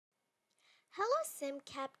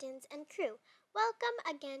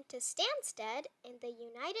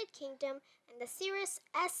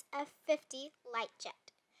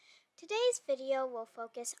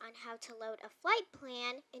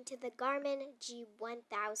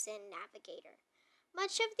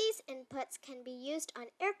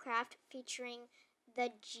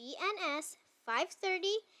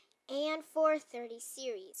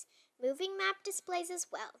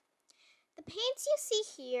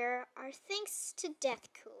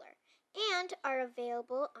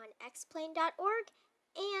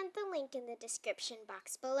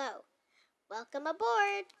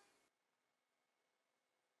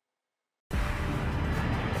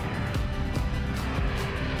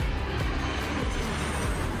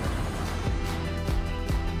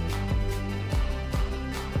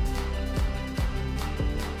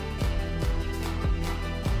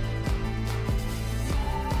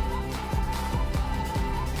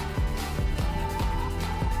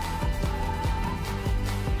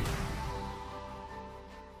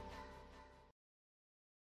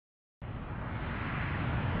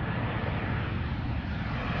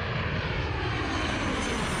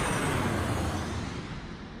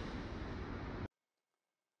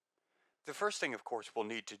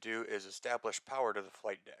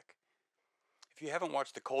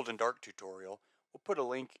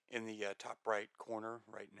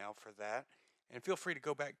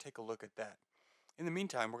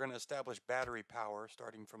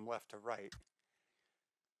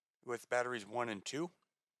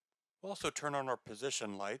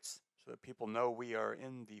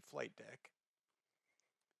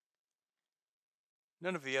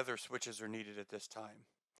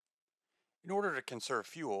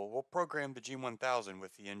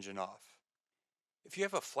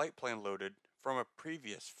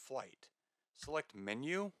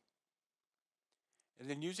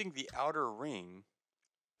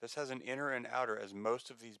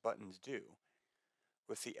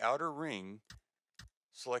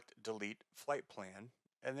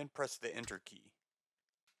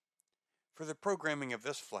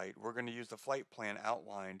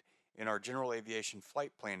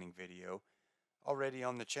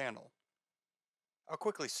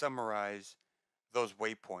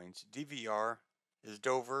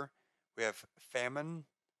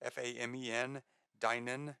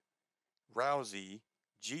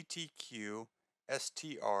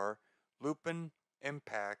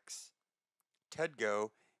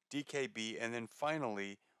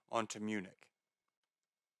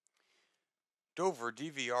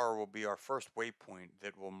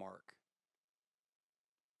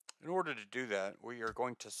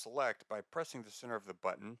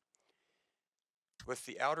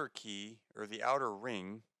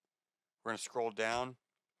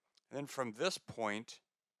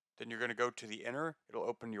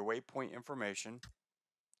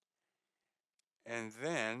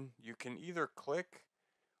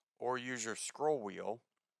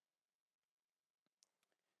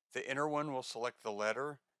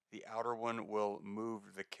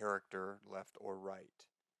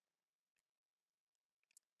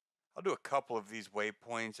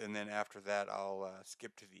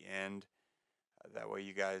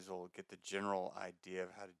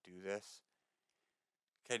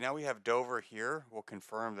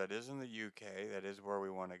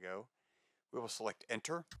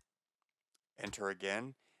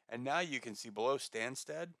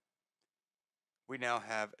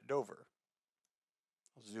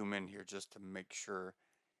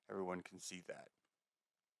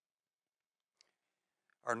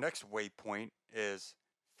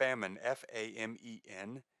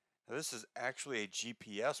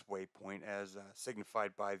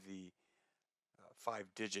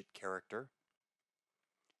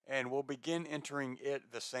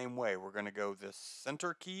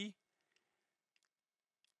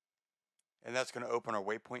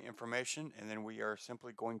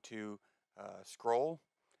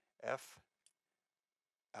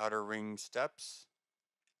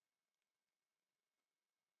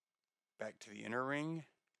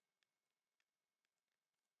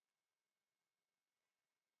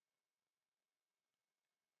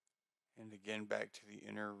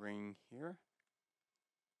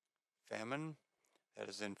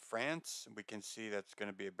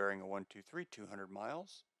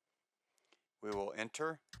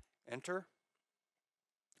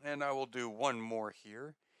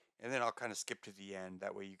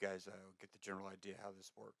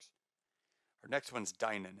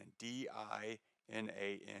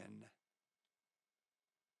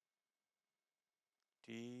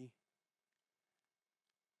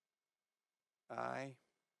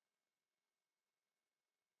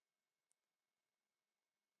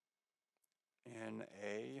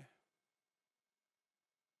NA.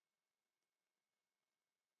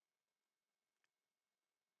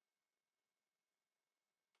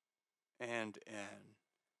 And N.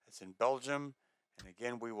 That's in Belgium. And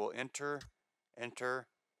again, we will enter.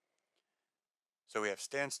 So we have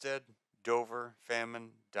Stansted, Dover,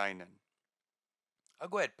 Famine, Dynon. I'll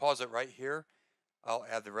go ahead and pause it right here. I'll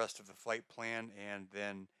add the rest of the flight plan and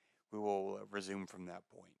then we will resume from that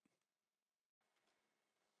point.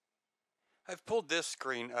 I've pulled this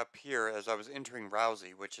screen up here as I was entering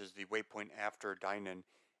Rousey, which is the waypoint after Dynon,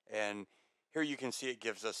 and here you can see it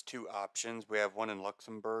gives us two options. We have one in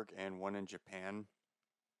Luxembourg and one in Japan.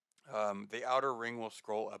 The outer ring will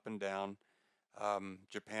scroll up and down.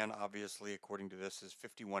 Japan, obviously, according to this, is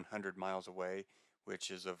 5,100 miles away,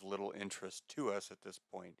 which is of little interest to us at this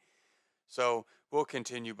point. So we'll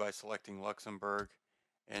continue by selecting Luxembourg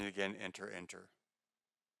and again enter.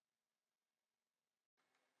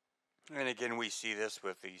 And again we see this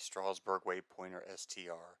with the Strasbourg waypoint or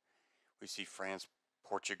STR. We see France,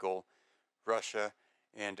 Portugal, Russia,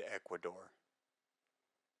 and Ecuador.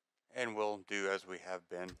 And we'll do as we have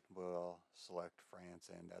been. We'll select France,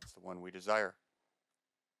 and that's the one we desire.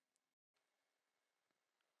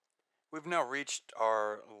 We've now reached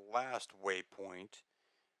our last waypoint,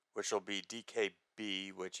 which will be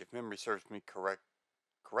DKB, which, if memory serves me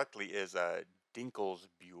correctly, is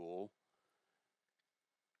Dinkelsbuhl.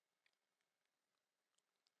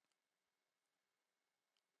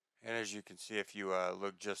 And as you can see, if you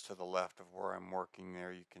look just to the left of where I'm working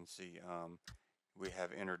there, you can see we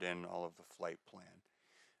have entered in all of the flight plan.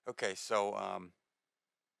 Okay, so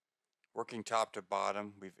working top to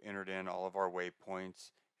bottom, we've entered in all of our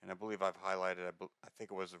waypoints, and I believe I've highlighted, I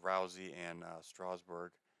think it was Rousey and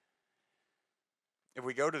Strasbourg. If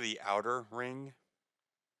we go to the outer ring,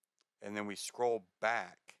 and then we scroll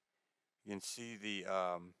back, you can see the,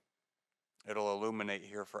 it'll illuminate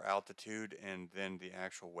here for altitude and then the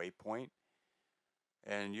actual waypoint.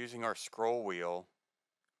 And using our scroll wheel,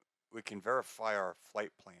 we can verify our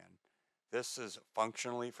flight plan. This is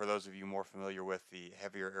functionally, for those of you more familiar with the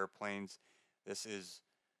heavier airplanes, this is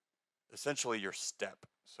essentially your step.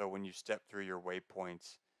 So when you step through your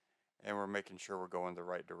waypoints, and we're making sure we're going the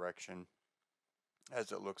right direction,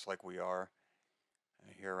 as it looks like we are.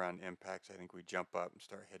 Here around impacts, I think we jump up and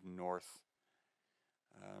start heading north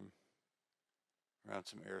around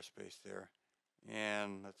some airspace there.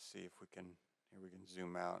 And let's see if we can, here we can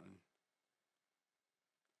zoom out and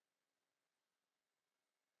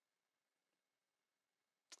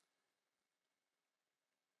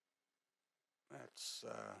that's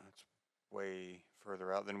way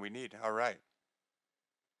further out than we need. All right.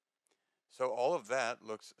 So all of that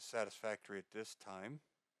looks satisfactory at this time.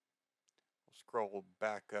 We'll scroll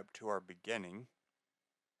back up to our beginning.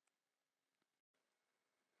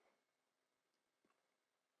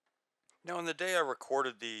 Now, on the day I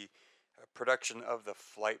recorded the production of the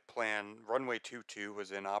flight plan, runway 22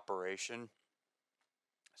 was in operation.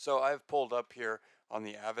 So I've pulled up here on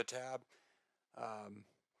the Avitab.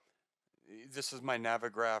 This is my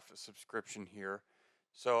Navigraph subscription here.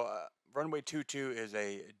 So runway 22 is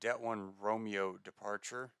a Det-1 Romeo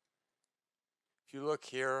departure. If you look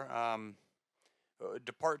here,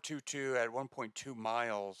 depart 22 at 1.2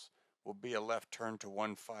 miles will be a left turn to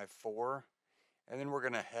 154, and then we're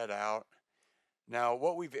going to head out. Now,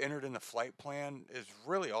 what we've entered in the flight plan is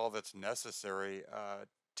really all that's necessary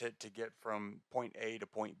to get from point A to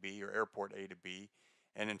point B, or airport A to B.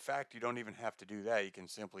 And in fact, you don't even have to do that. You can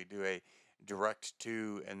simply do a direct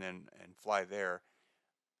to and fly there.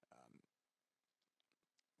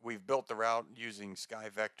 We've built the route using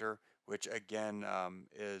SkyVector, which again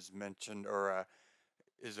is mentioned, or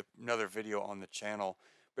is another video on the channel.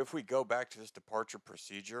 But if we go back to this departure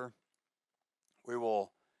procedure, we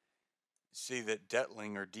will see that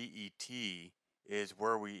Detling, or DET, is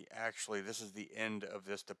where we actually, this is the end of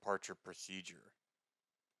this departure procedure.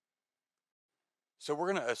 So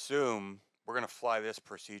we're going to assume we're going to fly this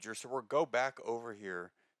procedure. So we'll go back over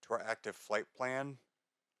here to our active flight plan.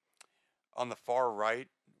 On the far right,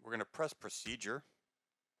 we're going to press procedure,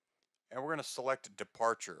 and we're going to select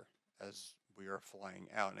departure as we are flying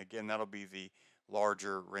out. And again, that'll be the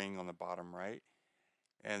larger ring on the bottom right.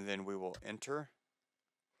 And then we will enter.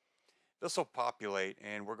 This will populate,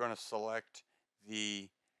 and we're going to select the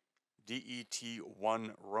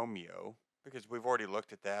DET-1 Romeo, because we've already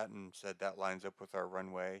looked at that and said that lines up with our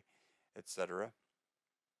runway, etc.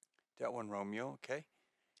 Det-1 Romeo, okay.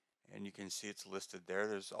 And you can see it's listed there.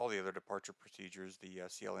 There's all the other departure procedures. The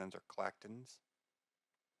CLNs are Clactons.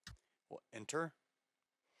 We'll enter.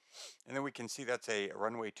 And then we can see that's a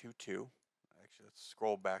runway 22. Actually, let's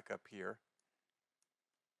scroll back up here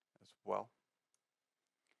as well.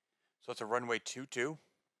 So it's a runway 22,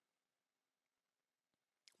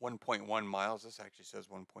 1.1 miles. This actually says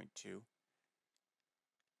 1.2.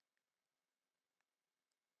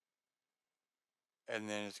 And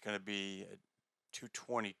then it's going to be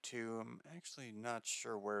 222. I'm actually not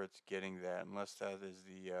sure where it's getting that, unless that is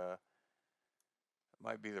the, it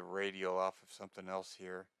might be the radial off of something else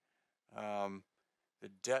here. The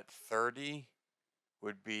Det 30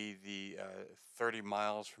 would be the 30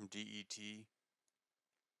 miles from DET.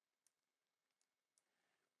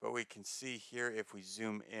 But we can see here if we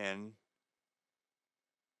zoom in,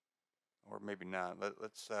 or maybe not.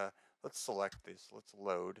 Let's select this. Let's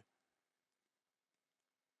load.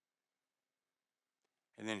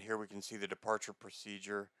 And then here we can see the departure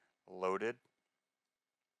procedure loaded.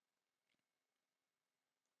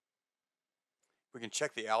 We can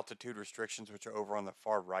check the altitude restrictions, which are over on the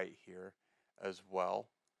far right here as well.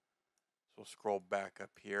 So we'll scroll back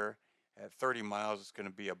up here. At 30 miles, it's going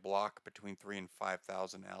to be a block between 3,000 and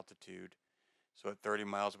 5,000 altitude. So at 30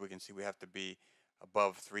 miles, we can see we have to be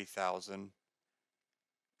above 3,000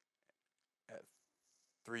 at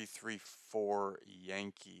 334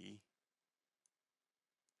 Yankee.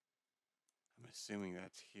 I'm assuming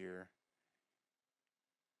that's here.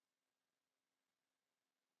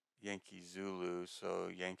 Yankee Zulu, so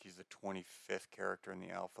Yankee's the 25th character in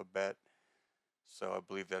the alphabet. So I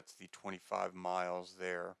believe that's the 25 miles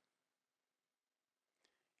there.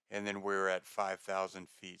 And then we're at 5,000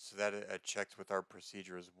 feet. So that checks with our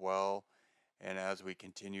procedure as well. And as we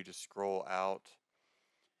continue to scroll out,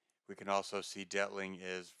 we can also see Detling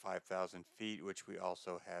is 5,000 feet, which we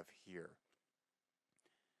also have here.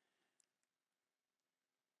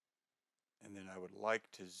 And then I would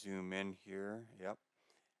like to zoom in here. Yep.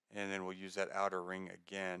 And then we'll use that outer ring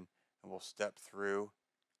again, and we'll step through.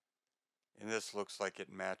 And this looks like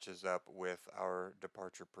it matches up with our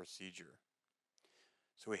departure procedure.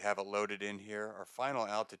 So we have it loaded in here. Our final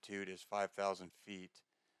altitude is 5,000 feet.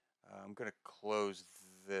 I'm going to close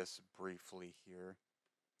this briefly here.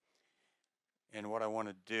 And what I want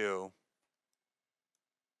to do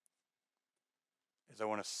is I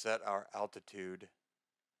want to set our altitude.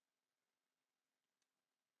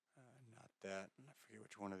 Not that. I forget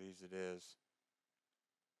which one of these it is.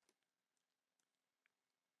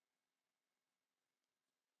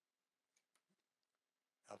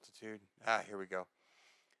 Altitude. Here we go.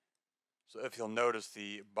 So if you'll notice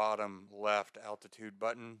the bottom left altitude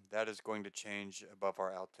button, that is going to change above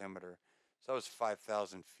our altimeter. So that was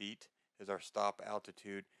 5,000 feet is our stop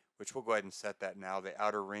altitude, which we'll go ahead and set that now. The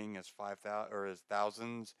outer ring is 5,000 or is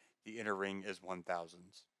thousands. The inner ring is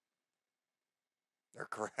 1,000s.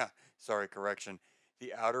 Sorry, correction.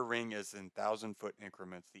 The outer ring is in 1,000-foot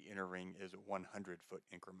increments. The inner ring is 100-foot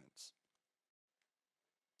increments.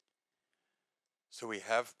 So we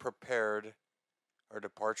have prepared our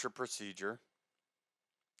departure procedure.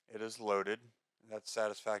 It is loaded. That's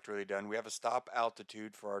satisfactorily done. We have a stop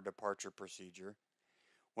altitude for our departure procedure.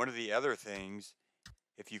 One of the other things,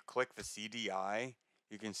 if you click the CDI,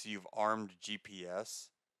 you can see you've armed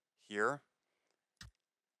GPS here.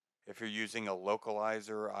 If you're using a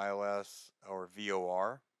localizer, ILS, or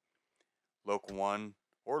VOR, Loc 1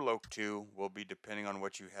 or Loc 2 will be depending on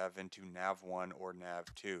what you have into Nav 1 or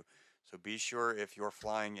Nav 2. So be sure if you're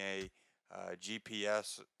flying a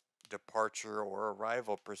GPS departure or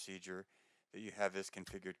arrival procedure that you have this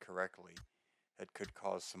configured correctly. That could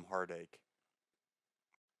cause some heartache.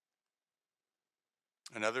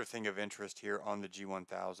 Another thing of interest here on the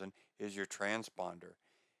G1000 is your transponder.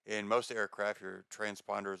 In most aircraft, your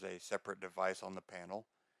transponder is a separate device on the panel.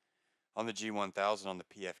 On the G1000 on the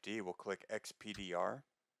PFD, we'll click XPDR. And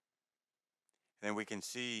then we can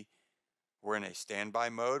see we're in a standby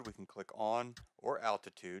mode. We can click on or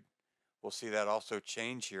altitude. We'll see that also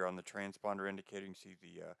change here on the transponder indicator. You can see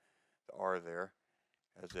the R there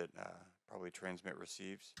as it probably transmit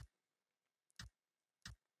receives.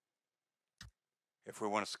 If we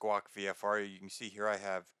want to squawk VFR, you can see here I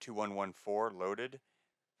have 2114 loaded.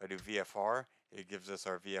 If I do VFR, it gives us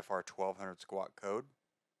our VFR 1200 squawk code.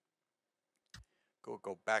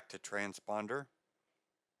 Go back to transponder.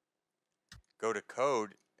 Go to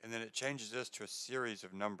code, and then it changes this to a series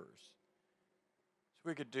of numbers. So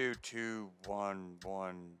we could do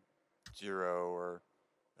 2110 or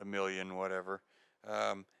a million, whatever,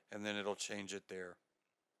 and then it'll change it there.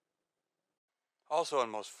 Also on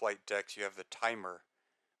most flight decks, you have the timer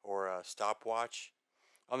or a stopwatch.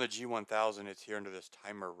 On the G1000, it's here under this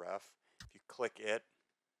timer ref. If you click it,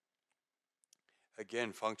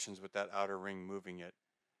 again, functions with that outer ring moving it.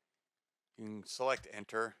 You can select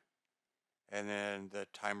enter, and then the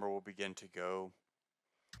timer will begin to go.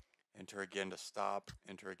 Enter again to stop,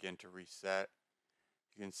 enter again to reset.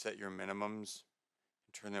 You can set your minimums,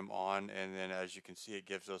 turn them on, and then as you can see, it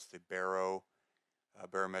gives us the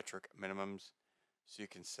barometric minimums. So you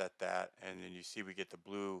can set that, and then you see we get the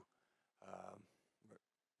blue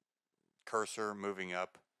cursor moving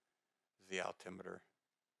up the altimeter.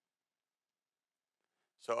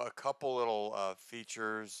 So a couple little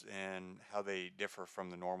features and how they differ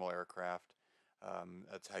from the normal aircraft.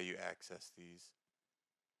 That's how you access these.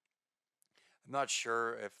 I'm not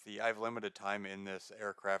sure if I have limited time in this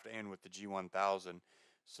aircraft and with the G1000,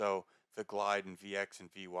 so the Glide and VX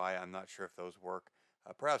and VY, I'm not sure if those work.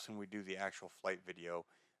 Perhaps when we do the actual flight video,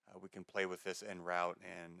 we can play with this en route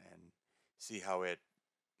and see how it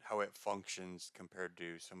functions compared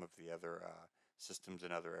to some of the other systems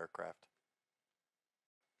in other aircraft.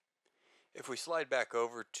 If we slide back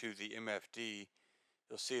over to the MFD,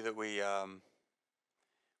 you'll see that we've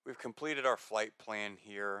completed our flight plan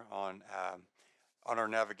here on our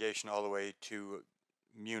navigation all the way to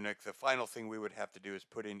Munich. The final thing we would have to do is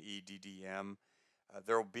put in EDDM.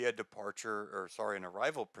 There will be an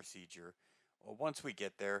arrival procedure. Well, once we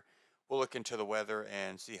get there, we'll look into the weather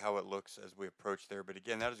and see how it looks as we approach there. But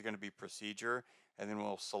again, that is going to be procedure, and then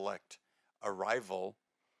we'll select arrival,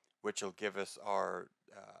 which will give us our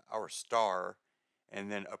star, and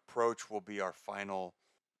then approach will be our final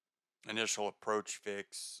initial approach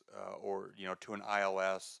fix, or to an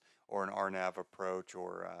ILS or an RNAV approach,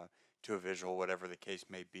 or to a visual, whatever the case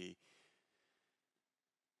may be.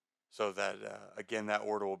 So that again, that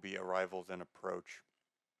order will be arrival then approach,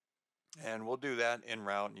 and we'll do that en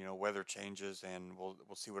route. Weather changes, and we'll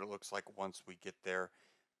see what it looks like once we get there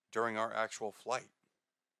during our actual flight.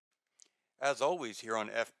 As always, here on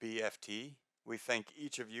FBFT, we thank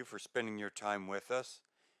each of you for spending your time with us.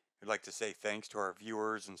 We'd like to say thanks to our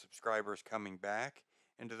viewers and subscribers coming back,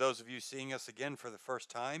 and to those of you seeing us again for the first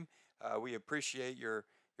time. We appreciate your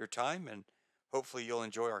time, and hopefully you'll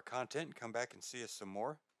enjoy our content and come back and see us some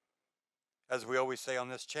more. As we always say on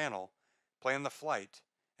this channel, plan the flight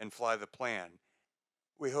and fly the plan.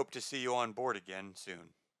 We hope to see you on board again soon.